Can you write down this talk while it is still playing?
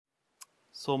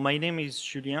So my name is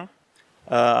Julien.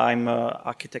 I'm an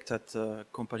architect at a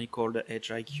company called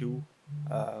EdgeIQ,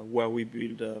 where we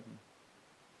build a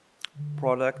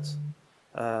product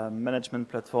management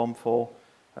platform for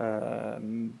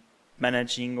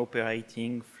managing,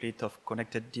 operating fleet of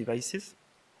connected devices.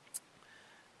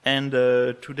 And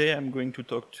today I'm going to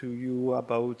talk to you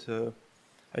about a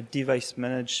device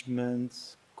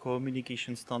management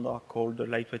communication standard called the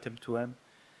LWM2M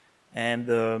and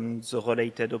the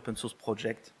related open source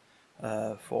project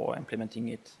for implementing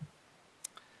it.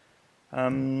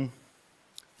 The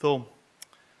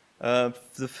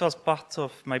first part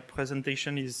of my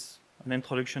presentation is an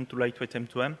introduction to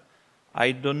LWM2M.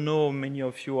 I don't know how many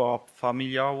of you are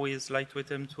familiar with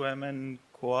LWM2M and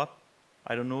co-op.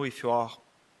 I don't know if you are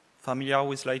familiar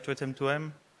with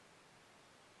LWM2M.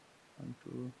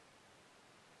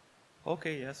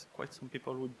 Okay, yes, quite some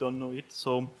people who don't know it.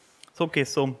 So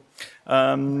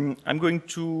I'm going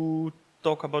to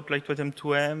talk about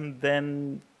LWM2M,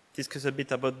 then discuss a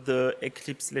bit about the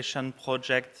Eclipse Leshan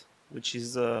project, which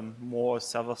is more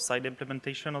server-side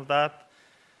implementation of that.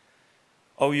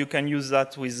 How you can use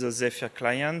that with the Zephyr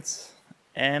client.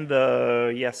 And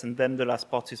yes, and then the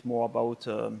last part is more about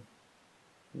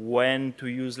when to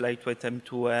use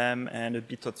LWM2M and a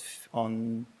bit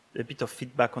of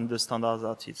feedback on the standards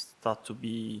that it starts to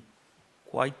be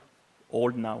quite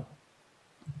old now.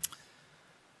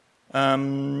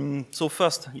 So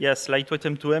first, yes,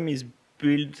 LWM2M is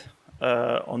built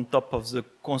on top of the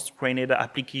constrained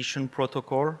application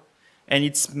protocol, and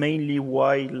it's mainly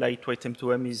why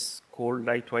LWM2M is called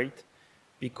lightweight,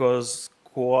 because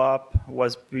co-op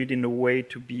was built in a way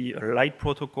to be a light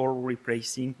protocol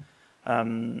replacing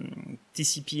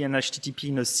TCP and HTTP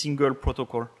in a single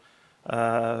protocol.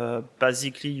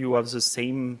 Basically, you have the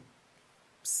same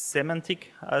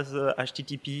semantic as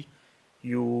HTTP.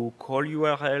 You call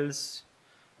URLs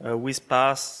with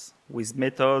paths, with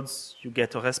methods. You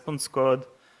get a response code.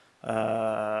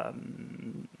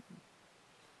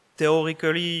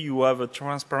 Theoretically, you have a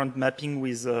transparent mapping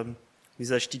with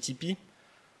HTTP,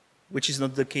 which is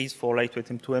not the case for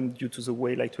LWM2M due to the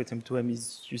way LWM2M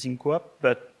is using co-op.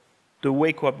 But the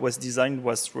way co-op was designed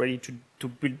was ready to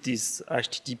build this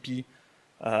HTTP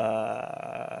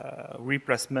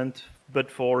replacement,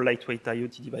 but for lightweight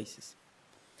IoT devices.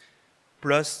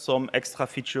 Plus some extra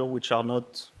features which are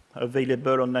not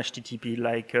available on HTTP,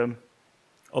 like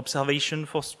observation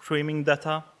for streaming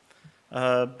data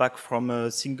back from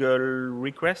a single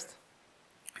request.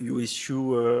 You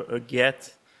issue a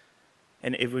GET,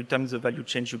 and every time the value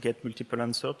change, you get multiple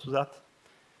answers to that.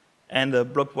 And a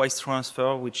block-wise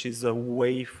transfer, which is a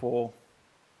way for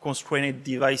constrained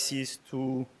devices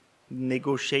to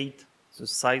negotiate the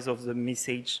size of the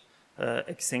message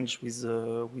exchange with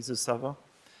the server.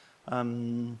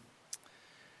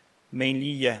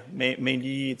 Mainly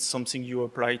it's something you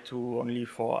apply to only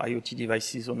for IoT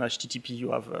devices. On HTTP,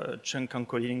 you have a chunk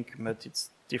encoding, but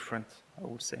it's different, I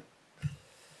would say.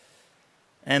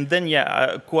 And then,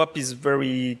 co-op is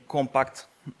very compact.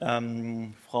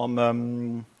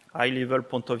 From high-level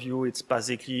point of view, it's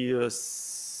basically a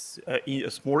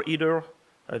small header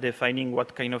defining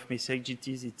what kind of message it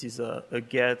is. It is a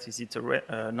GET, is it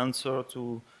an answer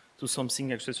to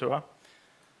something, etc.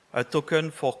 A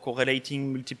token for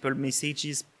correlating multiple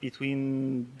messages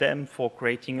between them for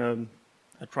creating a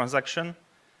transaction,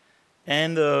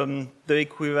 and the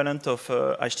equivalent of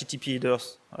HTTP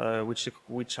headers,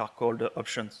 which are called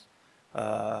options,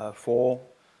 for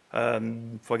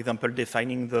example,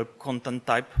 defining the content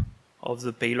type of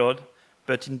the payload,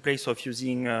 but in place of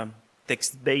using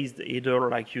text-based header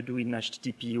like you do in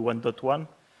HTTP 1.1,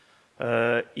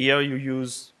 here you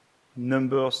use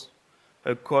numbers,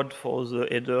 a code for the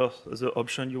header, the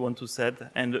option you want to set,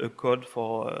 and a code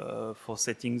for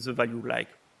setting the value, like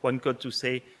one code to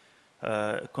say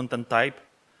content type,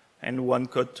 and one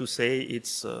code to say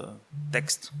it's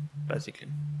text, basically.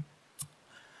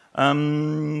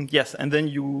 Yes, and then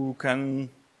you can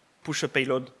push a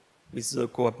payload with the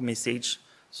co-op message.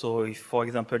 So if, for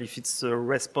example, if it's a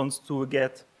response to a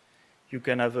GET, you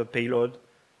can have a payload.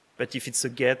 But if it's a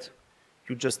GET,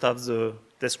 you just have the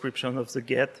description of the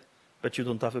GET, but you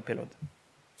don't have a payload.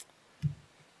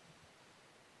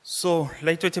 So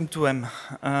LWM2M.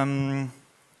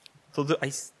 So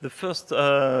the first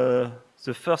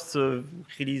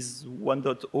release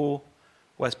 1.0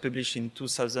 was published in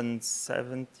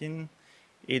 2017.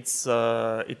 It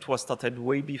was started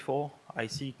way before. I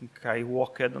think I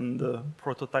worked on the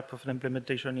prototype of an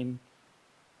implementation in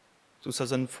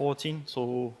 2014,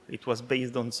 so it was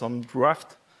based on some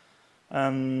draft.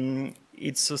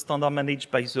 It's a standard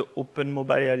managed by the Open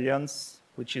Mobile Alliance,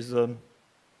 which is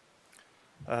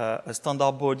a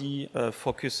standard body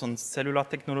focused on cellular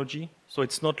technology. So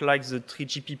it's not like the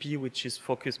 3GPP, which is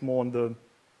focused more on the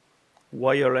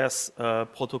wireless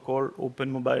protocol.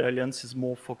 Open Mobile Alliance is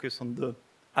more focused on the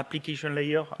application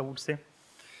layer, I would say.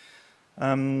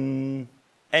 And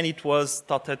it was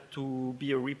started to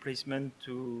be a replacement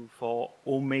for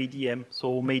OMADM.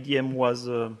 So OMADM was,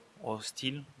 or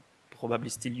still, probably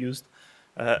still used,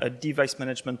 a device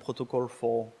management protocol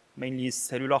for mainly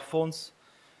cellular phones,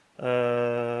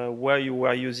 where you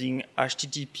were using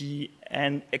HTTP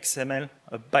and XML,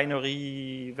 a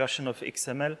binary version of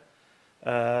XML,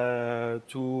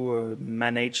 to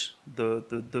manage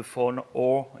the phone,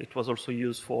 or it was also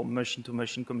used for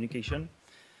machine-to-machine communication.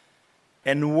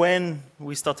 And when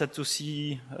we started to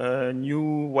see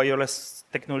new wireless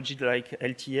technology like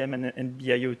LTM and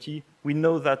BIoT, we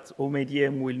know that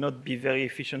OMADM will not be very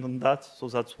efficient on that, so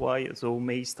that's why the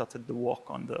OMA started the work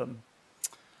on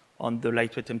the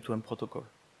lightweight M2M protocol.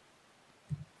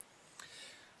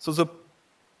 So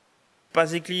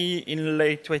basically in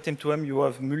lightweight M2M you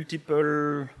have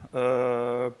multiple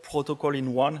protocol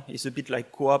in one. It's a bit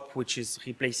like co-op, which is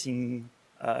replacing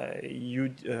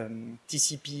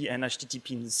TCP and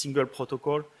HTTP in a single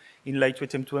protocol. In lightweight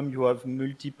M2M, you have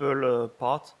multiple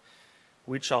parts,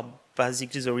 which are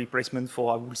basically the replacement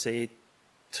for, I would say,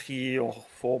 3 or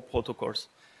 4 protocols.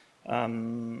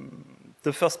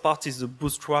 The first part is the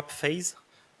bootstrap phase,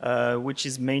 which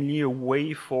is mainly a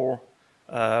way for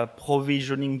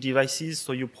provisioning devices.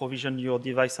 So you provision your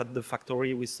device at the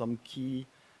factory with some key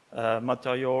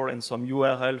material and some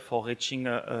URL for reaching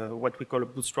what we call a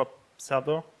bootstrap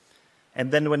server.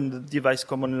 And then when the device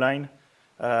comes online,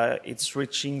 it's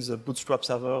reaching the bootstrap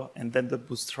server, and then the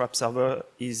bootstrap server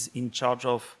is in charge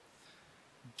of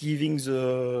giving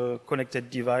the connected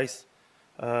device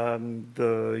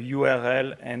the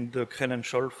URL and the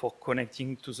credential for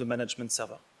connecting to the management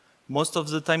server. Most of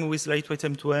the time with lightweight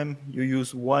M2M, you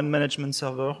use one management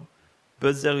server,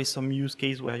 but there is some use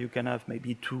case where you can have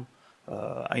maybe 2.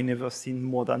 I never seen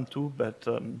more than 2, but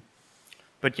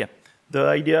yeah. The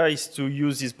idea is to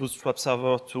use this bootstrap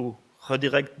server to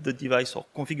redirect the device or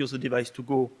configure the device to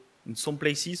go in some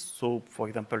places. So, for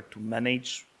example, to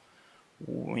manage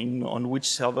on which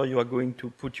server you are going to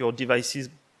put your devices,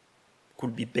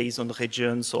 could be based on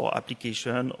regions or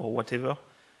application or whatever.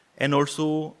 And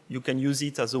also, you can use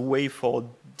it as a way for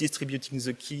distributing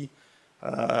the key,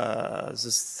 the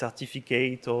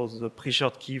certificate or the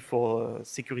pre-shared key for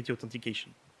security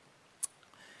authentication.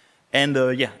 And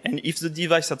yeah, and if the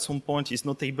device at some point is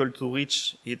not able to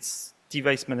reach its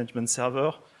device management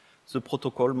server, the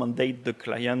protocol mandates the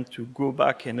client to go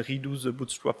back and redo the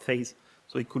bootstrap phase.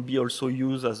 So it could be also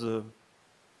used as a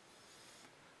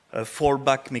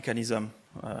fallback mechanism.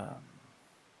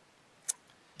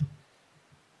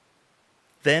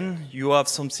 Then you have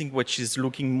something which is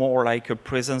looking more like a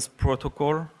presence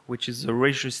protocol, which is the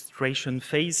registration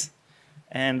phase.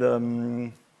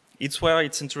 And it's where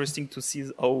it's interesting to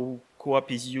see how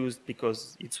co-op is used,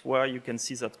 because it's where you can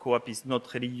see that co-op is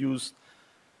not really used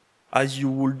as you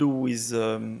would do with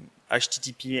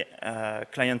HTTP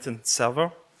client and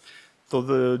server. So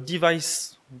the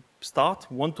device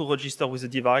want to register with the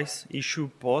device, issue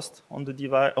post on the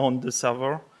device on the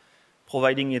server,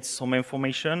 providing it some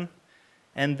information,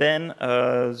 and then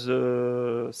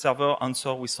the server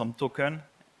answer with some token,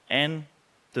 and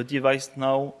the device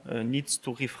now needs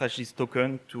to refresh this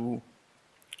token to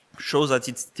show that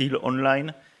it's still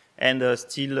online and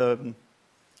still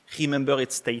remember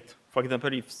its state. For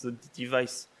example, if the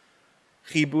device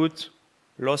reboot,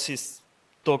 lost its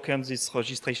token, this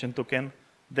registration token,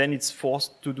 then it's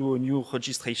forced to do a new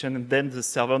registration, and then the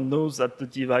server knows that the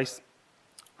device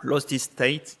lost its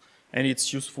state, and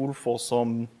it's useful for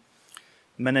some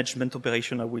management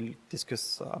operation I will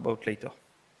discuss about later.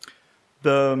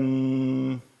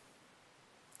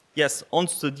 Yes,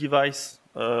 once the device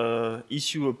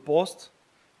issue a post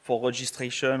for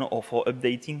registration or for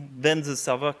updating, then the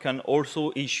server can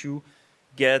also issue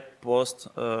get, post,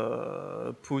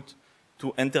 put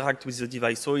to interact with the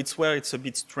device. So it's where it's a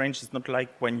bit strange. It's not like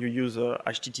when you use a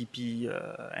HTTP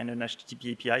and an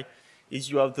HTTP API.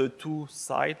 Is you have the two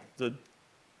sides, the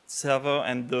server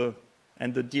and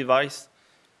the device,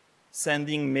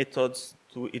 sending methods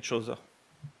to each other.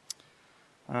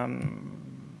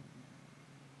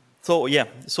 So yeah,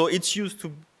 so it's used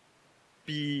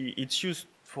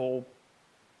for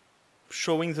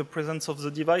showing the presence of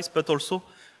the device, but also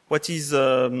what is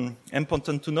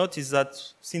important to note is that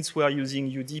since we are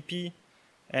using UDP,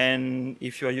 and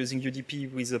if you are using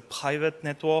UDP with a private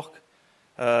network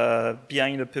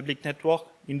behind a public network,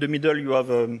 in the middle you have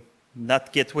a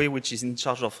NAT gateway which is in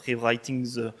charge of rewriting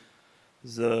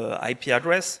the IP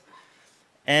address.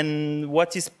 And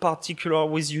what is particular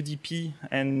with UDP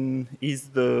and is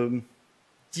the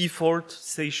default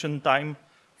session time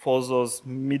for those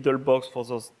middle box, for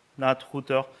those NAT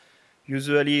router.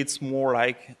 Usually it's more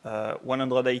like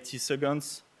 180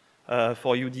 seconds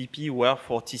for UDP, where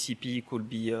for TCP it could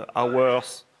be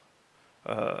hours.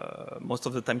 Most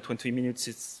of the time 20 minutes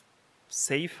is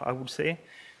safe, I would say.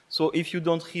 So if you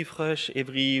don't refresh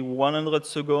every 100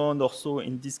 seconds or so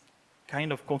in this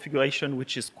kind of configuration,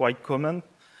 which is quite common,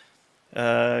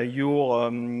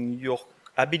 your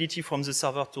ability from the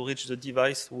server to reach the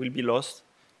device will be lost,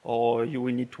 or you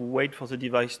will need to wait for the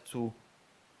device to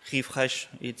refresh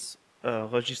its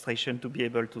registration to be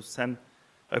able to send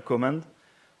a command.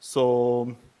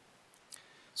 So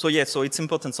it's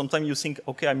important. Sometimes you think,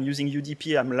 okay, I'm using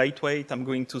UDP, I'm lightweight, I'm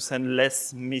going to send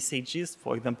less messages,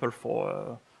 for example,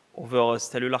 for over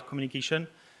cellular communication.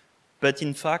 But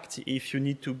in fact, if you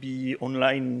need to be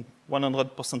online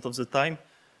 100% of the time,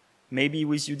 maybe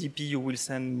with UDP you will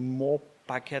send more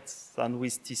packets than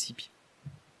with TCP.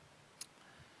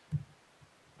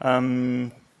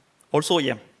 Also,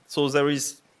 yeah, so there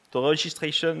is the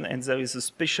registration, and there is a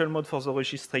special mode for the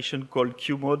registration called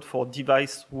Q mode for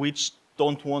devices which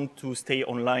don't want to stay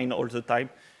online all the time,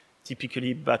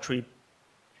 typically battery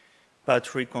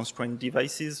constrained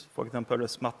devices, for example, a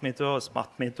smart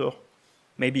meter.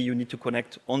 Maybe you need to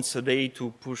connect once a day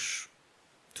to push,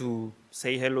 to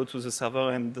say hello to the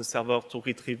server and the server to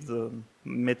retrieve the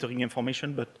metering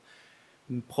information, but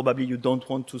probably you don't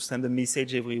want to send a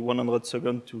message every 100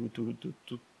 seconds to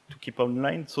keep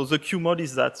online. So the Q mode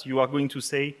is that you are going to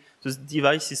say, the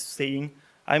device is saying,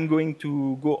 I'm going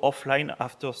to go offline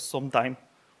after some time,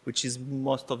 which is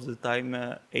most of the time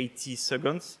 80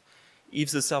 seconds. If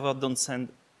the server don't send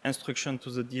instruction to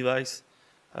the device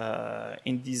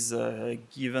in this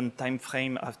given time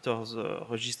frame after the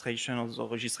registration or the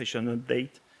registration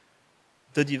update,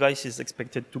 the device is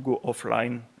expected to go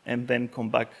offline and then come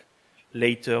back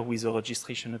later with a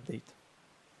registration update.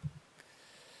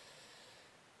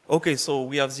 Okay, so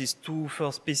we have these two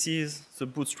first pieces, the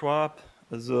bootstrap,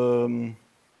 the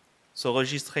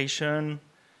registration,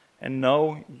 and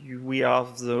now we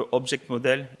have the object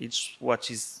model. It's what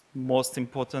is most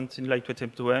important in Lightweight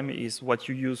M2M is what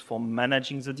you use for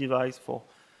managing the device, for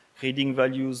reading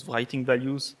values, writing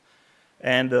values.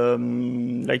 And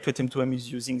Lightweight M2M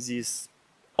is using this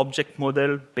object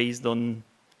model based on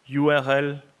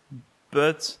URL,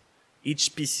 but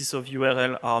each pieces of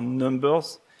URL are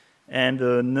numbers. And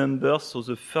numbers, so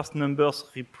the first numbers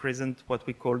represent what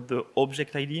we call the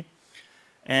object ID.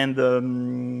 And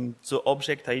the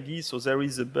object ID, so there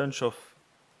is a bunch of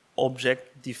objects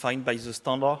defined by the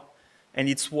standard, and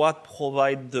it's what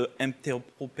provides the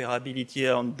interoperability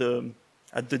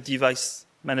at the device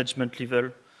management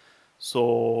level.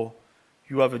 So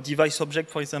you have a device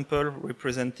object, for example,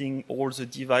 representing all the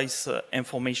device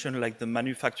information like the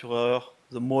manufacturer,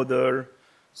 the model,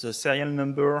 the serial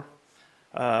number,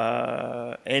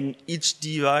 and each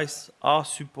device are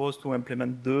supposed to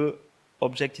implement the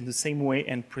object in the same way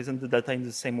and present the data in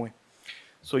the same way.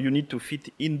 So you need to fit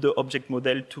in the object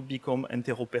model to become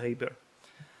interoperable.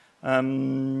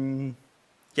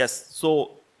 Yes,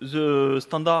 so the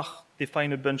standard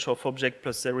define a bunch of objects,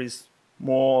 plus there is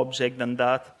more object than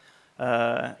that.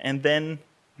 And then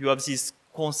you have this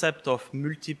concept of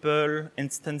multiple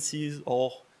instances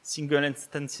or single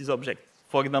instances object.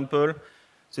 For example,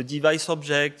 the device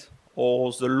object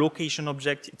or the location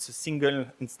object, it's a single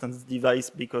instance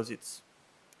device because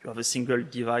you have a single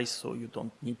device, so you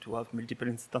don't need to have multiple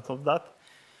instances of that.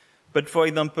 But for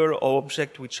example,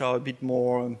 objects which are a bit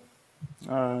more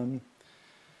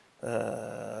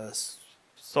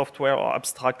software or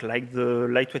abstract, like the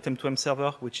Lightweight M2M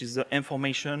server, which is the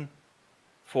information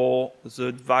for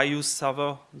the various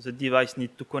server the device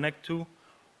needs to connect to,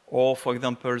 or for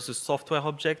example, the software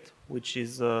object, which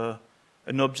is an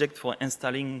object for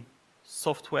installing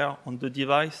software on the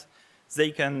device. They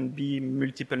can be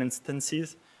multiple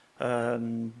instances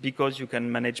because you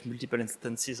can manage multiple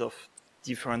instances of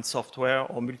different software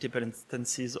or multiple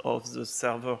instances of the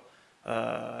server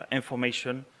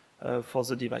information for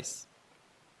the device.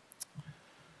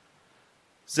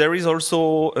 There is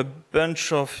also a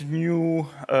bunch of new,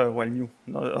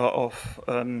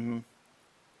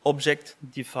 object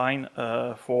defined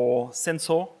for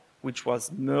sensor, which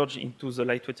was merged into the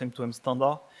Lightweight M2M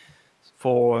standard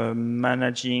for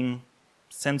managing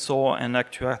sensor and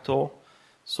actuator.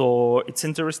 So it's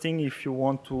interesting if you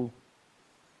want to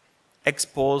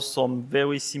expose some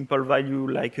very simple value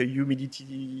like a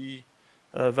humidity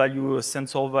value, a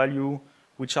sensor value,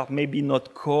 which are maybe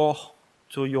not core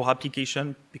to your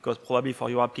application, because probably for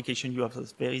your application you have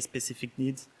very specific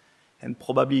needs, and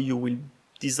probably you will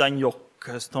design your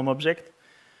custom object.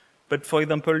 But for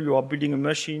example, you are building a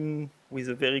machine with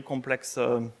a very complex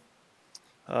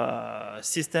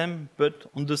system, but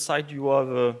on the side you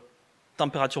have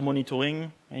temperature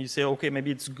monitoring, and you say, okay,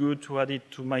 maybe it's good to add it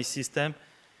to my system.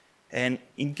 And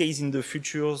in case in the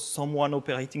future, someone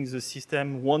operating the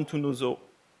system wants to know the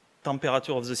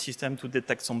temperature of the system to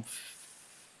detect some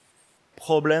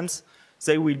problems,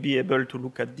 they will be able to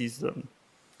look at this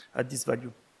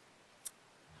value.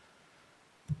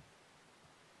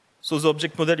 So the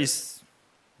object model is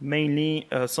mainly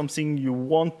something you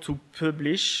want to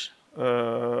publish,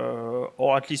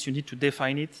 or at least you need to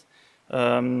define it.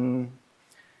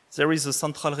 There is a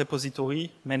central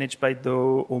repository managed by the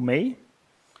OMA.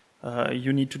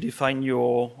 You need to define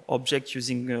your object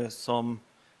using some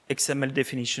XML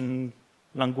definition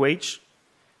language,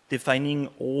 defining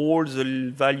all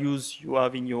the values you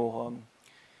have in your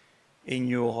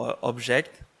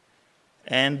object,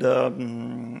 and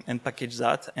package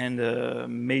that, and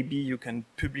maybe you can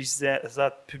publish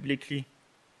that publicly,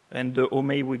 and the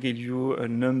OMA will give you a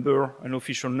number, an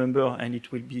official number, and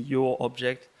it will be your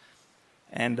object,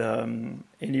 and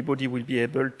anybody will be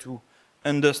able to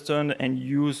understand and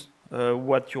use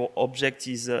what your object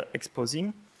is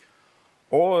exposing.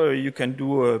 Or you can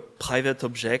do a private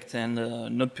object and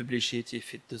not publish it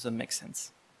if it doesn't make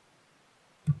sense.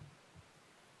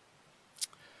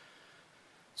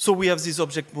 So we have this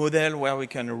object model where we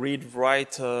can read,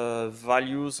 write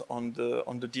values on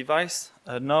the device.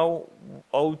 Now,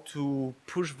 how to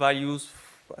push values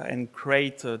and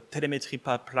create a telemetry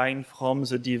pipeline from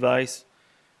the device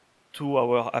to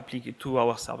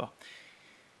our server.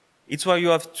 It's why you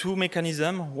have two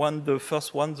mechanisms. The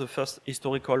first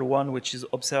historical one, which is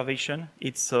observation.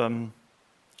 It's a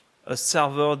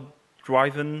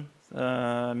server-driven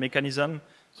mechanism.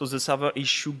 So the server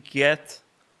issue get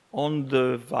on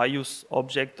the various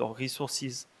object or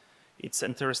resources it's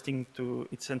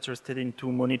interested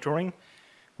into monitoring,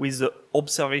 with the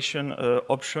observation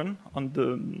option on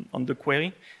the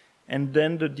query, and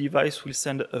then the device will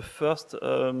send a first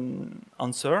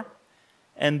answer.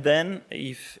 And then,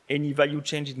 if any value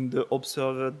change in the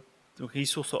observed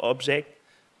resource or object,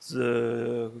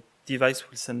 the device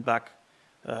will send back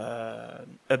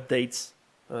updates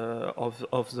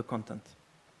of the content.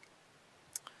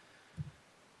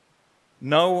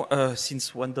 Now,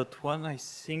 since 1.1, I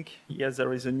think, yes,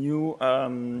 there is a new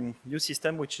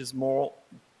system which is more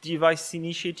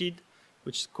device-initiated,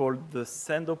 which is called the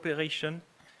send operation,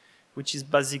 which is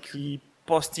basically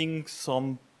posting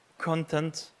some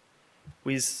content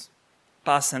with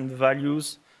paths and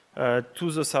values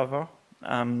to the server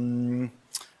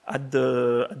at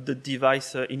the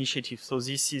device initiative. So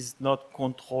this is not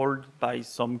controlled by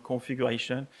some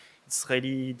configuration. It's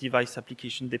really device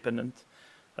application dependent.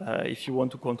 If you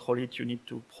want to control it, you need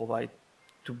to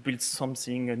build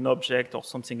something, an object or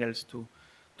something else to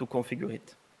configure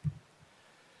it.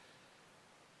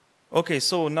 Okay,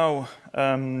 so now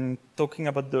talking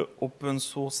about the open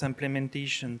source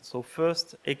implementation. So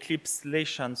first, Eclipse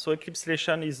Leshan. So Eclipse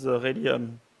Leshan is really a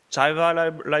Java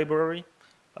library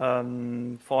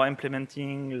for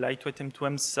implementing lightweight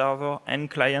M2M server and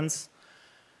clients.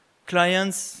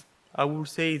 Clients, I would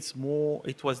say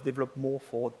it was developed more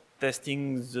for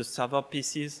testing the server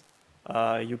pieces.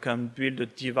 You can build a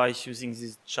device using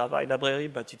this Java library,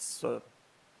 but it's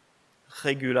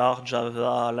regular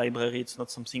Java library. It's not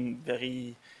something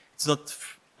it's not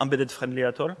embedded friendly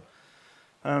at all.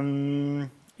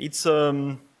 It's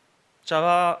a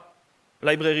Java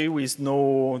library with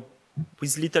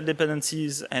little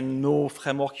dependencies and no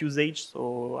framework usage.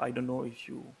 So I don't know if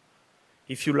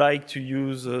you like to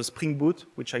use Spring Boot,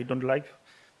 which I don't like,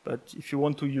 but if you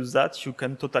want to use that, you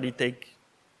can totally take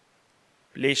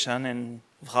Leshan and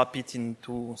wrap it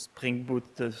into Spring Boot,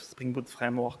 the Spring Boot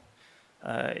framework.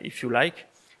 If you like.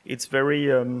 It's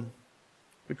very,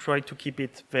 we try to keep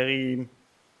it very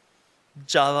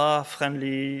Java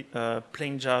friendly,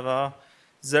 plain Java.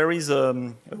 There is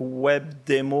a web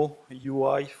demo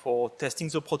UI for testing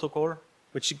the protocol,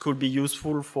 which could be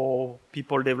useful for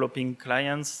people developing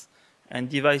clients and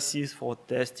devices for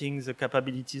testing the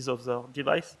capabilities of the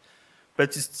device.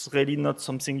 But it's really not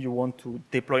something you want to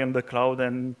deploy on the cloud,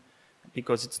 and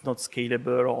because it's not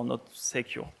scalable or not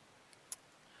secure.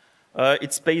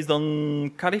 It's based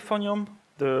on Californium,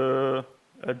 the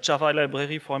Java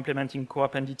library for implementing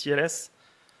CoAP and DTLS.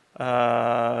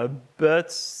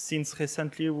 But since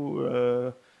recently,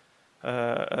 a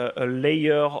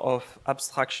layer of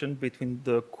abstraction between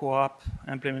the CoAP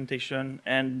implementation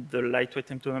and the lightweight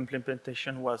M2M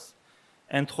implementation was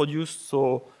introduced.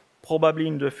 So probably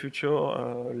in the future,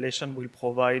 Leshan will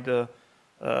provide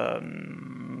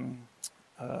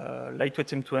lightweight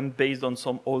M2M based on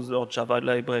some other Java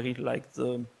library like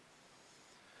the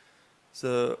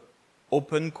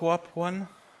Open Co-op one,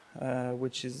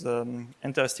 which is an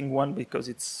interesting one because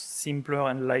it's simpler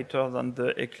and lighter than the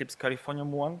Eclipse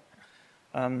Californium one.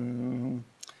 And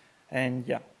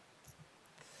yeah.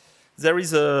 There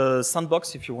is a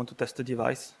sandbox if you want to test a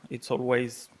device. It's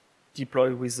always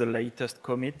deployed with the latest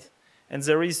commit. And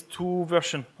there is two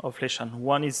versions of Leshan.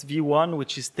 One is V1,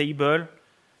 which is stable.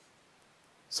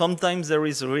 Sometimes there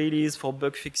is a release for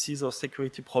bug fixes or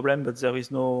security problem, but there is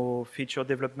no feature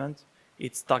development.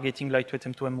 It's targeting lightweight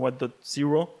M2M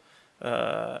 1.0,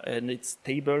 and it's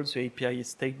stable, the API is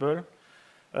stable.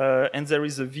 And there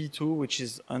is a V2, which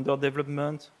is under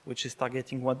development, which is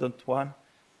targeting 1.1.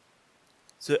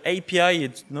 The API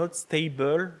is not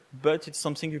stable, but it's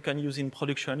something you can use in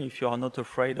production if you are not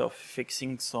afraid of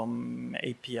fixing some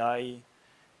API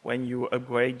when you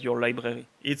upgrade your library.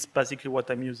 It's basically what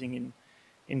I'm using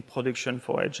in production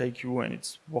for EdgeIQ, and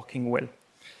it's working well.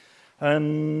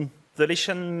 The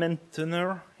Leshan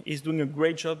maintainer is doing a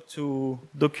great job to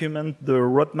document the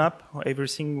roadmap,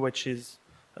 everything which is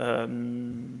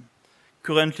currently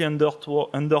under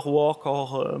work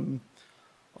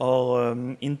or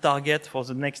in target for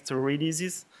the next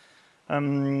releases,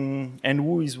 and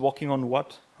who is working on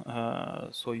what,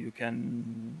 so you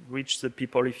can reach the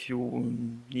people if you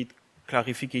need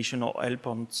clarification or help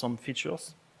on some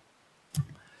features.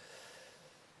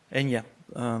 And yeah,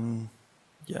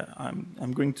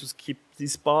 I'm going to skip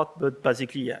this part, but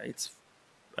basically, yeah, it's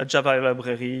a Java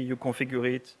library, you configure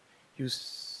it, you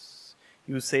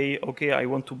say, okay, I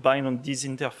want to bind on this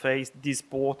interface, this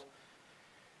port.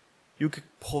 You can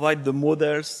provide the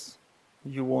models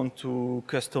you want to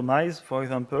customize, for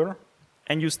example,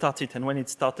 and you start it. And when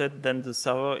it's started, then the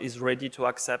server is ready to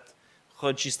accept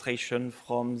registration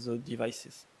from the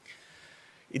devices.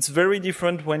 It's very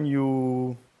different when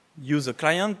you use a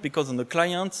client, because on the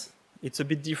client, it's a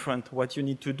bit different. What you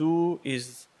need to do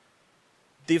is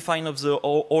define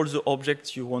all the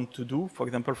objects you want to do. For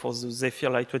example, for the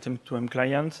Zephyr lightweight M2M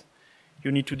client,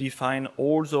 you need to define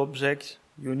all the objects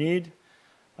you need,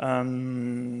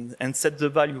 and set the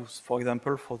values. For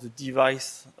example, for the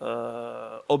device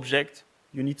object,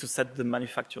 you need to set the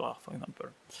manufacturer, for example.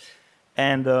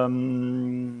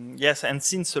 And yes, and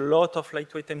since a lot of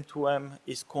lightweight M2M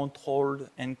is controlled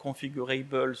and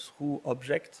configurable through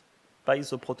object by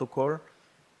the protocol,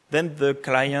 then the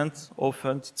client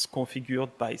often it's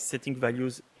configured by setting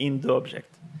values in the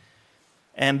object.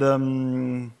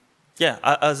 And yeah,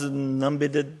 as an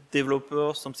embedded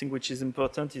developer, something which is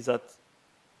important is that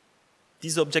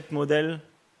this object model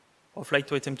of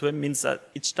lightweight M2M means that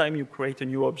each time you create a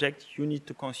new object, you need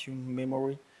to consume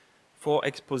memory for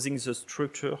exposing the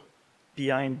structure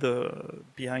behind the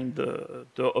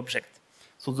object.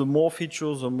 So the more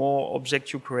features, the more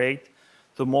objects you create,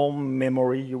 the more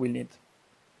memory you will need.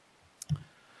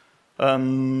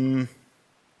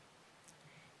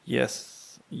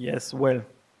 Yes, well,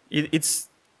 it's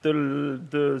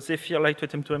the Zephyr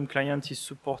lightweight M2M client is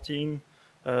supporting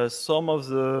some of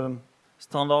the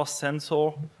standard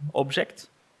sensor object.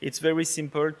 It's very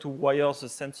simple to wire the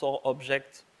sensor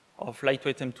object of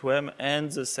lightweight M2M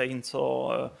and the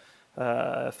sensor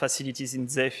facilities in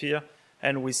Zephyr,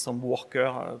 and with some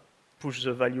worker push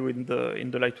the value in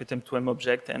the lightweight M2M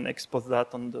object and expose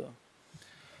that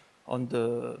on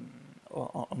the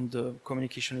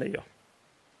communication layer.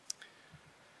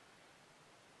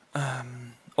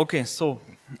 Okay, so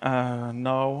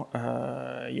now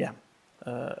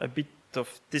a bit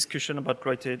of discussion about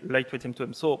lightweight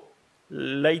M2M. So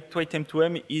lightweight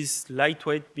M2M is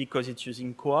lightweight because it's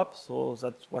using co-op, so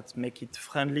that's what makes it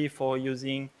friendly for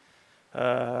using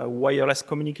wireless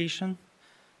communication.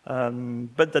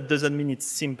 But that doesn't mean it's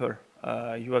simple.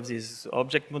 You have this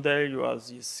object model, you have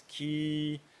this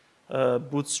key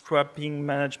bootstrapping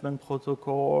management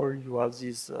protocol, you have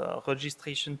these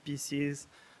registration pieces,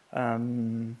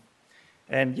 and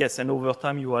yes, and over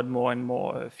time you add more and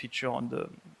more feature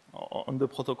on the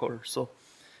protocol. So,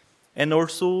 and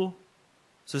also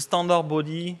the standard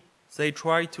body, they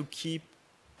try to keep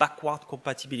backward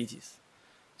compatibilities.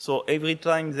 So every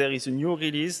time there is a new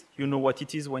release, you know what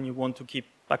it is when you want to keep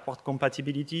backward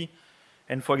compatibility.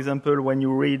 And for example, when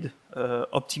you read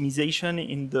optimization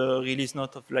in the release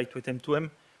note of lightweight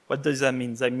M2M, what does that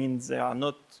mean? That means they are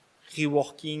not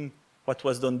reworking what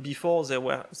was done before.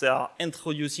 They are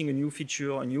introducing a new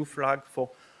feature, a new flag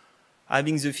for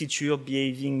having the feature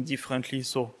behaving differently.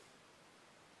 So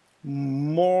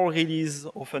more release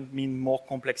often mean more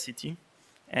complexity,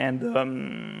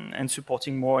 and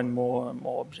supporting more and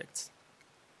more objects.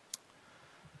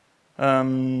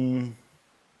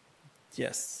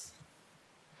 Yes.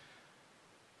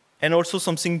 And also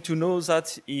something to know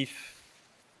that if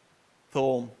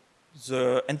so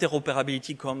the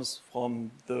interoperability comes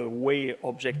from the way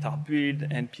objects are built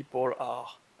and people are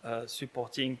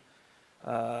supporting,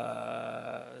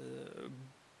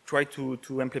 try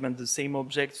to implement the same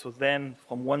object. So then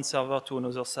from one server to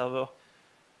another server,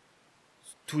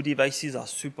 two devices are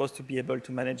supposed to be able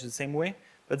to manage the same way.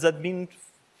 But that means,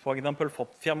 for example, for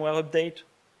firmware update,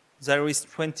 there is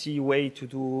 20 ways to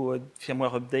do a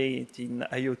firmware update in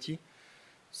IoT.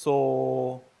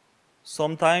 So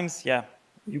sometimes, yeah,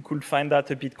 you could find that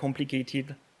a bit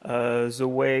complicated, the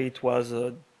way it was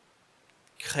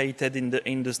created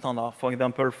in the standard. For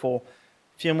example, for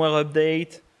firmware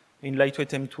update in lightweight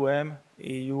M2M,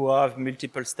 you have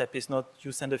multiple steps. It's not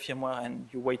you send a firmware and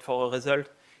you wait for a result.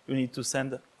 You need to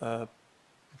send,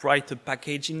 write a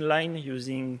packaging line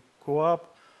using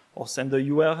co-op, or send a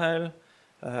URL,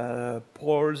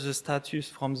 poll the status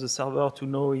from the server to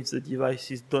know if the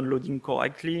device is downloading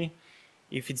correctly.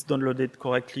 If it's downloaded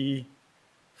correctly,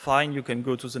 fine, you can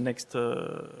go to the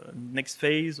next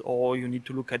phase, or you need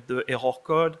to look at the error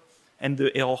code. And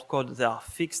the error code, they are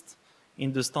fixed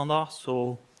in the standard,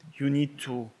 so you need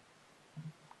to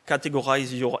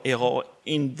categorize your error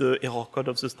in the error code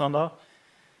of the standard.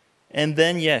 And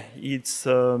then, yeah, it's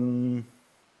on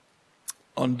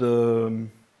the,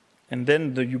 and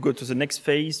then you go to the next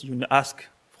phase. You ask,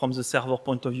 from the server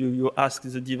point of view, you ask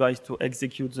the device to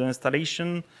execute the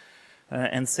installation,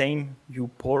 and same, you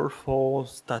poll for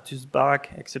status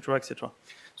back, etc., etc.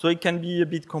 So it can be a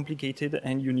bit complicated,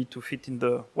 and you need to fit in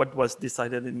the what was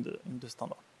decided in the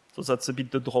standard. So that's a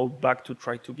bit the drawback to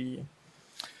try to be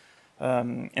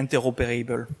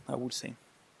interoperable, I would say.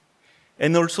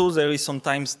 And also there is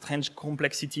sometimes strange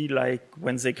complexity, like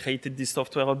when they created this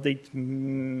software update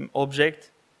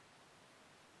object.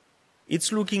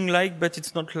 It's looking like, but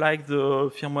it's not like the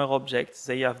firmware object.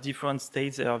 They have different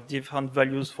states, they have different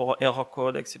values for error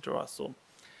code, etc. So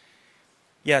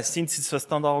yeah, since it's a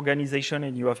standard organization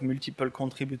and you have multiple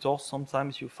contributors,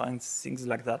 sometimes you find things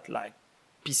like that, like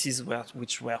pieces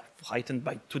which were written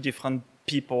by two different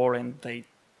people and they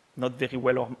not very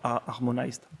well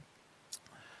harmonized.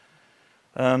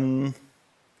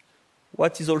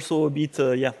 What is also a bit,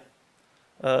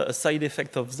 a side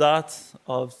effect of that,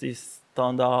 of this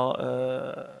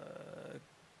standard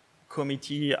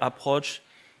committee approach,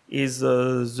 is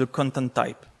the content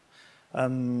type. I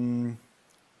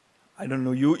don't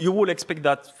know, you will expect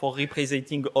that for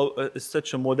representing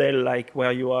such a model, like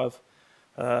where you have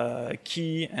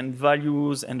key and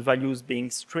values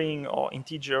being string or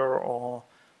integer or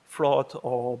float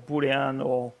or boolean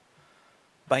or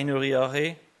binary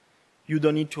array, you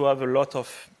don't need to have a lot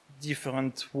of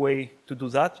different way to do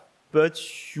that, but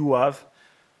you have,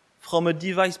 from a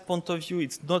device point of view,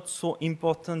 it's not so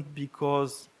important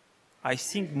because I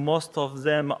think most of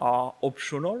them are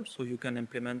optional, so you can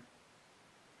implement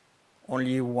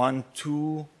only 1,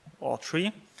 2, or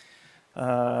 3.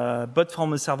 But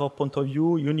from a server point of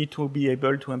view, you need to be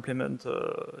able to implement,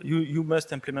 you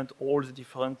must implement all the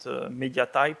different media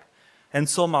type, and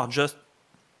some are just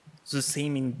the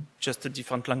same in just a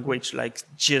different language, like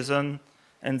JSON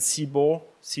and CBOR.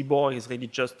 CBOR is really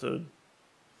just a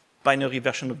binary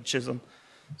version of JSON.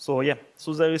 So yeah,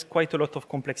 so there is quite a lot of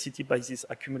complexity by this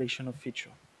accumulation of feature.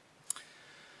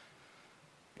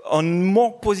 On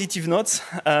more positive notes,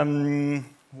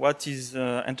 what is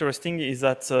interesting is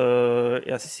that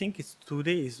I think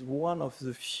today is one of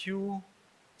the few,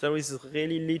 there is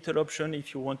really little option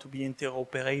if you want to be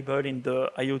interoperable in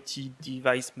the IoT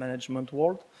device management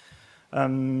world.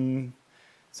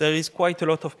 There is quite a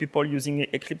lot of people using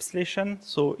Eclipse Leshan.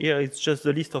 So here it's just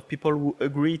the list of people who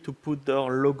agree to put their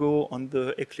logo on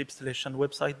the Eclipse Leshan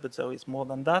website, but there is more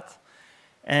than that.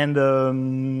 And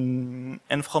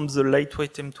from the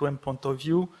lightweight M2M point of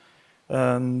view,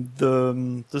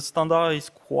 the standard is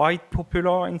quite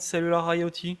popular in cellular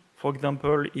IoT. For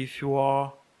example, if you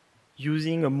are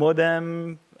using a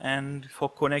modem and for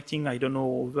connecting, I don't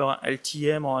know, over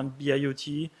LTM or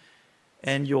NB-IoT,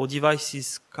 and your device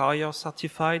is carrier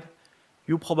certified,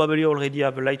 you probably already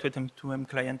have a lightweight M2M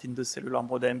client in the cellular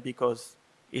modem because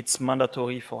it's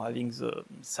mandatory for having the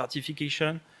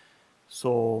certification.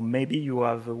 So maybe you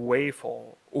have a way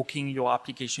for hooking your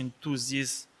application to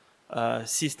this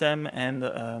system and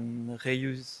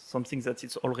reuse something that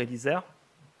is already there.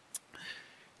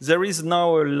 There is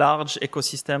now a large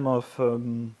ecosystem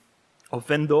of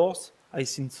vendors. I've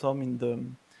seen some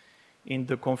in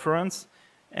the conference.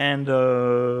 And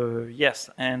yes,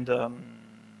 and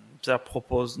they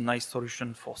propose nice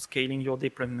solution for scaling your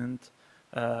deployment,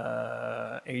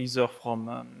 either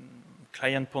from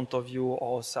client point of view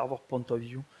or server point of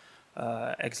view.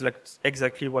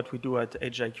 exactly what we do at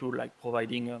EdgeIQ, like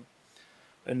providing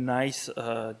a nice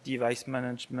device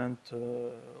management,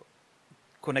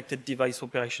 connected device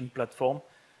operation platform.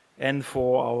 And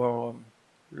for our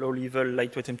low-level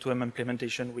lightweight M2M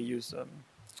implementation, we use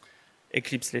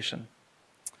Eclipse Leshan.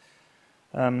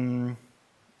 And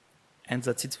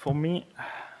that's it for me.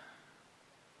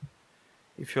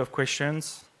 If you have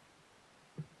questions.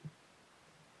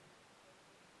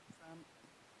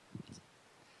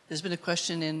 There's been a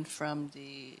question in from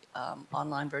the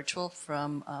online virtual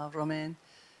from Romain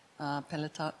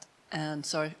Pelletot. And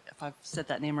sorry if I've said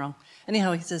that name wrong.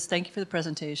 Anyhow, he says, thank you for the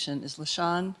presentation. Is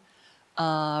Leshan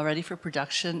ready for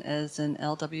production as an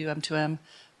LWM2M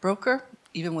broker,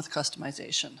 even with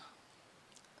customization?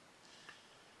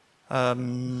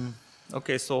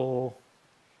 Okay, so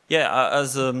yeah,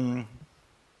 as a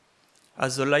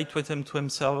lightweight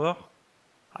M2M server,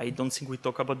 I don't think we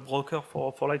talk about broker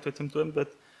for lightweight M2M,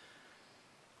 but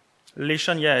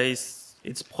Leshan, yeah,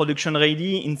 it's production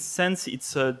ready. In sense,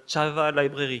 it's a Java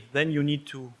library. Then you need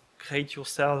to create your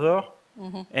server.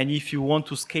 And if you want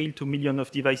to scale to millions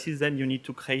of devices, then you need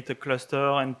to create a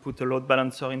cluster and put a load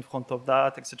balancer in front of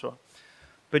that, etc.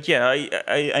 But yeah,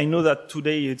 I know that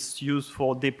today it's used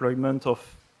for deployment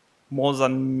of more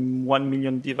than 1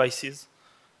 million devices.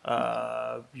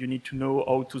 You need to know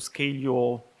how to scale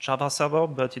your Java server,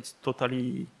 but it's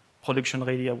totally production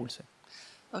ready, I would say.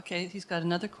 Okay, he's got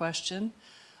another question.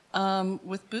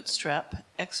 With Bootstrap,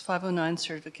 X509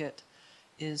 certificate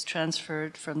is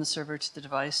transferred from the server to the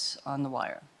device on the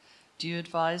wire. Do you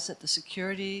advise that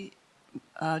security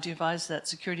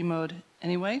mode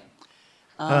anyway?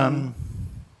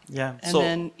 Yeah. And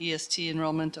then EST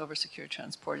enrollment over secure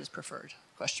transport is preferred,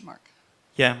 question mark.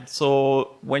 Yeah,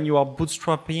 so when you are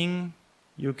bootstrapping,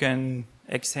 you can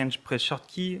exchange pre-shared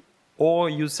key or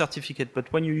use certificate.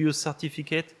 But when you use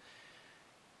certificate,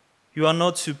 you are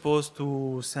not supposed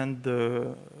to send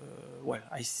the, well,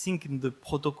 I think in the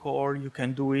protocol you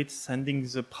can do it, sending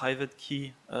the private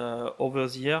key over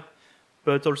the air.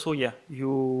 But also, yeah,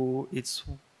 it's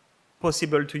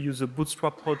possible to use a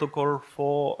bootstrap protocol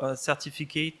for a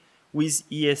certificate with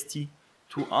EST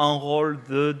to enroll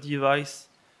the device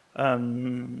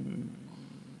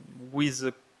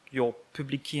with your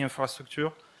public key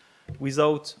infrastructure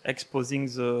without exposing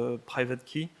the private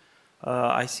key.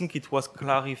 I think it was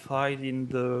clarified in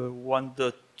the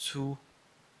 1.2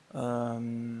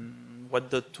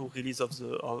 release of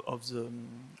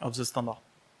the standard.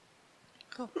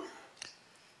 Cool.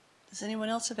 Does anyone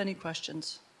else have any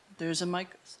questions? There's a mic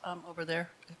over there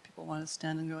if people want to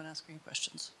stand and go and ask any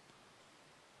questions.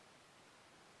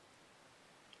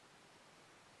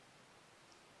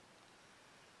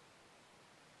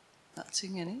 Not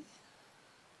seeing any.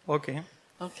 Okay.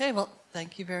 Okay, well,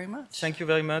 thank you very much. Thank you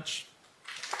very much.